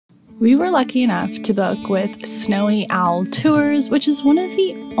We were lucky enough to book with Snowy Owl Tours, which is one of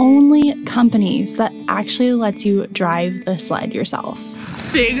the only companies that actually lets you drive the sled yourself.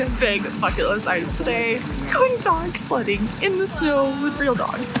 Big bucket list item today. Going dog sledding in the snow with real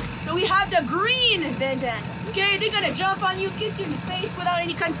dogs. So we have the green bandana. Okay, they're gonna jump on you, kiss you in the face without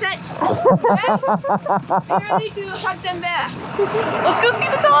any consent. Okay? You're ready to hug them back. Let's go see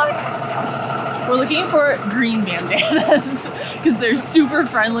the dogs. We're looking for green bandanas because they're super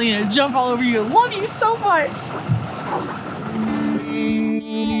friendly and jump all over you and love you so much.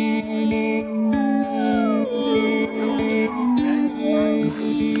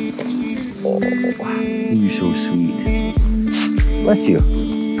 Oh, you're so sweet. Bless you.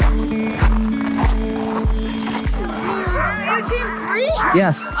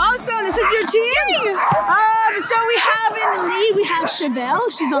 Yes. Awesome, this is your team. So we have in the lead, we have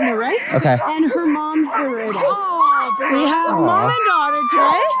Chevelle, she's on the right. Okay. And her mom, Alberta. Oh, so we have mom and daughter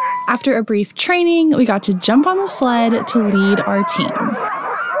today. After a brief training, we got to jump on the sled to lead our team.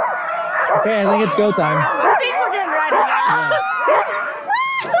 Okay, I think it's go time. I think we're getting ready now.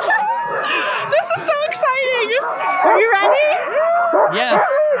 This is so exciting. Are you ready? Yes.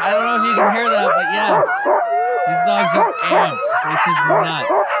 I don't know if you can hear that, but yes. These dogs are amped. This is nuts.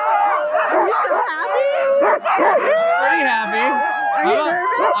 Are you so happy? Pretty happy. Are you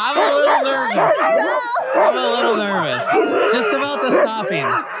nervous? I'm a little nervous. I'm a little nervous. Just about the stopping.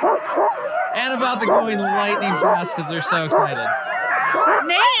 And about the going lightning fast because they're so excited.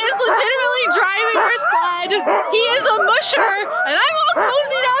 Nate is legitimately driving her sled. He is a musher, and I'm all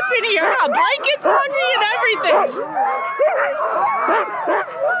cozied up in here. I got blankets on me and everything.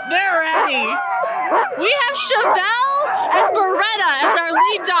 They're ready. We have Chevelle and Beretta as our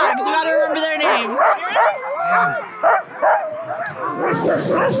lead dogs. We gotta remember their names.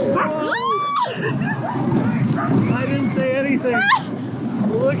 I didn't say anything.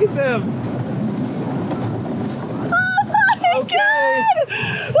 Look at them. Okay.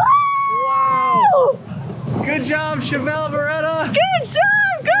 Wow. Good job, Chevelle, Beretta. Good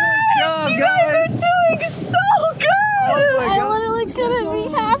job, guys! Good job, you guys are doing so good! Oh my God. I literally couldn't be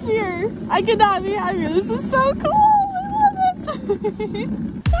happier. I could not be happier. This is so cool. I love it.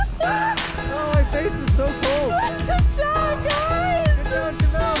 Oh, my face is so cold. Good job, guys! Good job,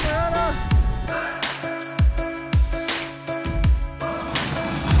 Chevelle, Beretta.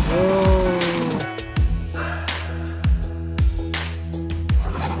 Oh.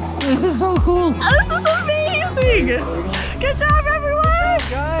 This is so cool. This is amazing! Good job, everyone!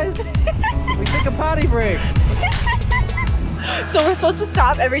 Guys, we take a potty break. So we're supposed to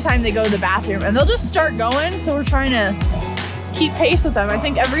stop every time they go to the bathroom, and they'll just start going, so we're trying to keep pace with them. I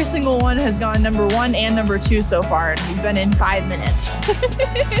think every single one has gone number 1 and number 2 so far, and we've been in 5 minutes.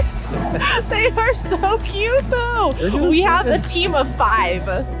 They are so cute though. We have a team of 5.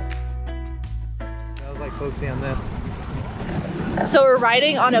 I was like focusing on this. So we're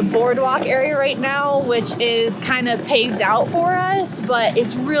riding on a boardwalk area right now, which is kind of paved out for us, but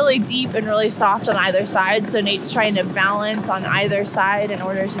it's really deep and really soft on either side. So Nate's trying to balance on either side in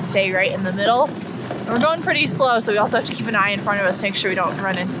order to stay right in the middle. And we're going pretty slow, so we also have to keep an eye in front of us to make sure we don't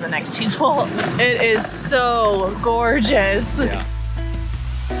run into the next people. It is so gorgeous. Yeah.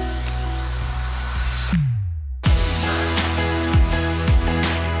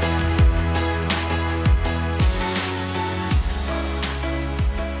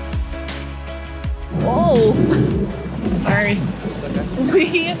 Whoa. Sorry.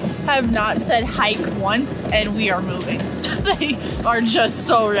 We have not said hike once, and we are moving. They are just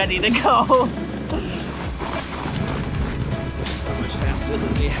so ready to go. So much faster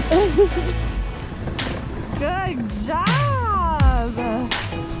than me. Good job.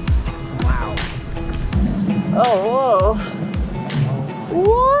 Wow. Oh, whoa.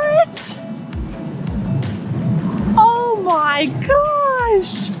 What? Oh my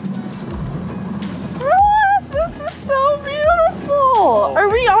gosh. This is so beautiful. Are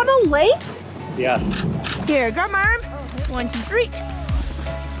we on a lake? Yes. Here, grab my arm. 1, 2, 3.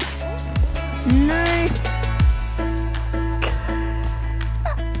 Nice.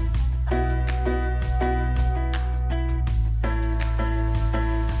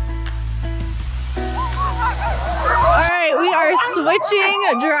 All right, we are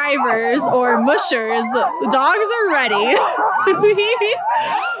switching drivers or mushers. The dogs are ready.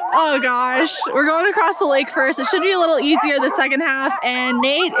 Oh gosh, we're going across the lake first. It should be a little easier the second half, and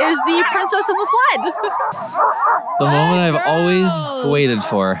Nate is the princess in the sled. The moment I've always waited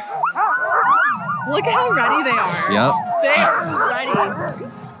for. Look at how ready they are. Yep. They are ready.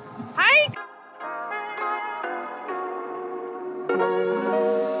 Hike!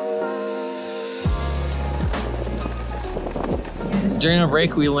 During a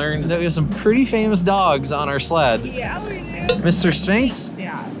break, we learned that we have some pretty famous dogs on our sled. Yeah, we do. Mr. Sphinx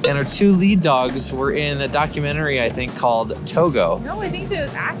Yeah. and our 2 lead dogs were in a documentary, I think, called Togo. No, I think that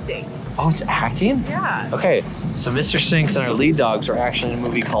was acting. Oh, it's acting? Yeah. Okay, so Mr. Sphinx and our lead dogs were actually in a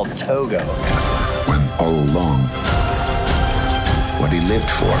movie called Togo. When all along, what he lived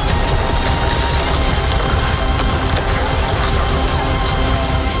for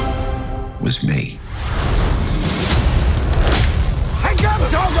was me. I got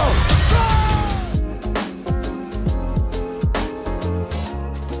Togo!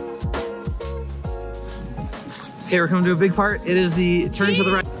 Okay, we're coming to a big part. It is the turn to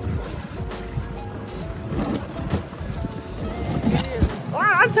the right.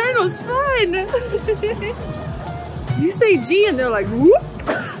 Wow, that turn was fun. You say G and they're like, whoop.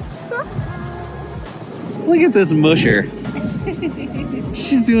 Look at this musher.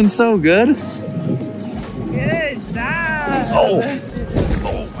 She's doing so good. Good job. Oh,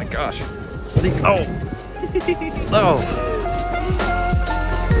 oh my gosh. Oh, oh.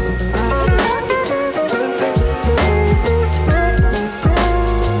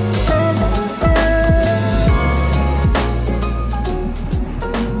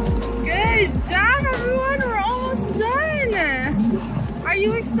 Good job, everyone. We're almost done. Are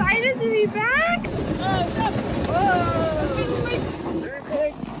you excited to be back?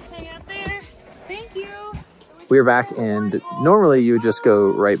 We're back, and normally you would just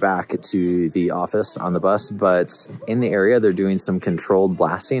go right back to the office on the bus, but in the area they're doing some controlled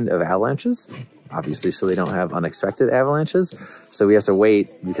blasting of avalanches, obviously, so they don't have unexpected avalanches. So we have to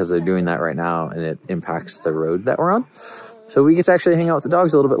wait because they're doing that right now, and it impacts the road that we're on. So we get to actually hang out with the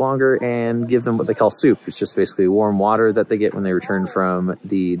dogs a little bit longer and give them what they call soup. It's just basically warm water that they get when they return from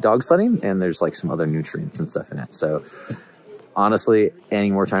the dog sledding, and there's like some other nutrients and stuff in it. So honestly, any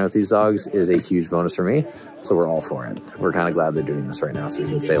more time with these dogs is a huge bonus for me, so we're all for it. We're kind of glad they're doing this right now so we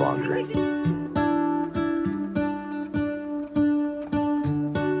can stay longer.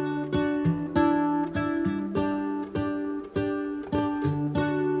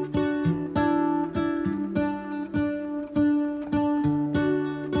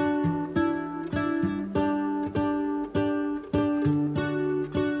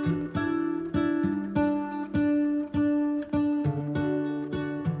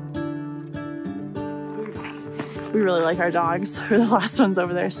 We really like our dogs. We're the last ones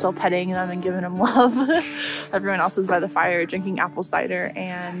over there still petting them and giving them love. Everyone else is by the fire drinking apple cider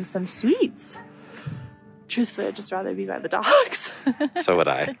and some sweets. Truthfully, I'd just rather be by the dogs. So would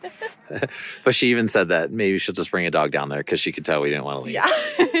I. But she even said that maybe she'll just bring a dog down there because she could tell we didn't want to leave. Yeah.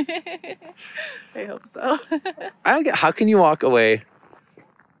 I hope so. I don't get, how can you walk away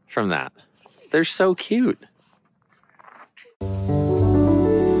from that? They're so cute.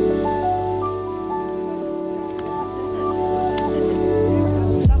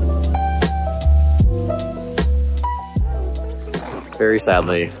 Very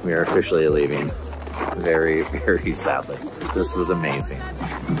sadly, we are officially leaving. Very, very sadly. This was amazing.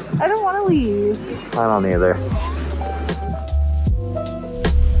 I don't want to leave. I don't either.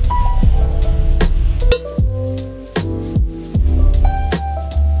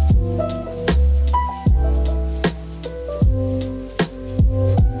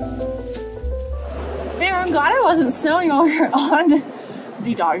 Man, I'm glad it wasn't snowing while we were on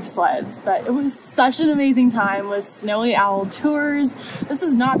the dog sleds, but it was such an amazing time with Snowy Owl Tours. This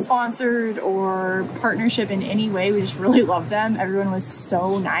is not sponsored or partnership in any way. We just really love them. Everyone was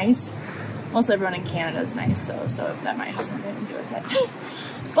so nice. Most everyone in Canada is nice though, so that might have something to do with it.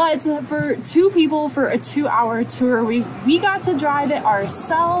 But for 2 people for a 2-hour tour, we got to drive it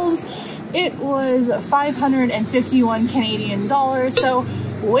ourselves. It was 551 Canadian dollars, so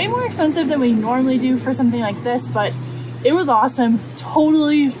way more expensive than we normally do for something like this, but it was awesome.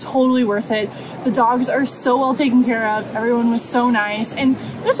 Totally worth it. The dogs are so well taken care of. Everyone was so nice. And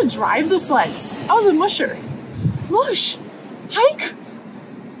we got to drive the sleds. I was a musher. Mush. Hike.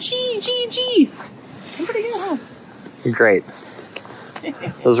 G. I'm pretty good, huh? You're great.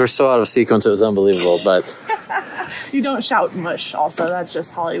 Those were so out of sequence, it was unbelievable, but... You don't shout mush also, that's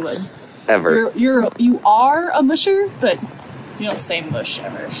just Hollywood. Ever. You are a musher, but you don't say mush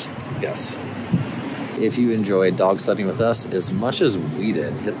ever. Yes. If you enjoyed dog sledding with us as much as we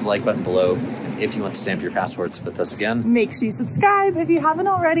did, hit the like button below. If you want to stamp your passports with us again, make sure you subscribe if you haven't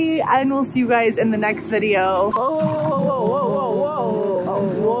already, and we'll see you guys in the next video. Whoa.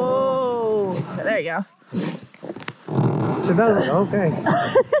 There you go. Okay.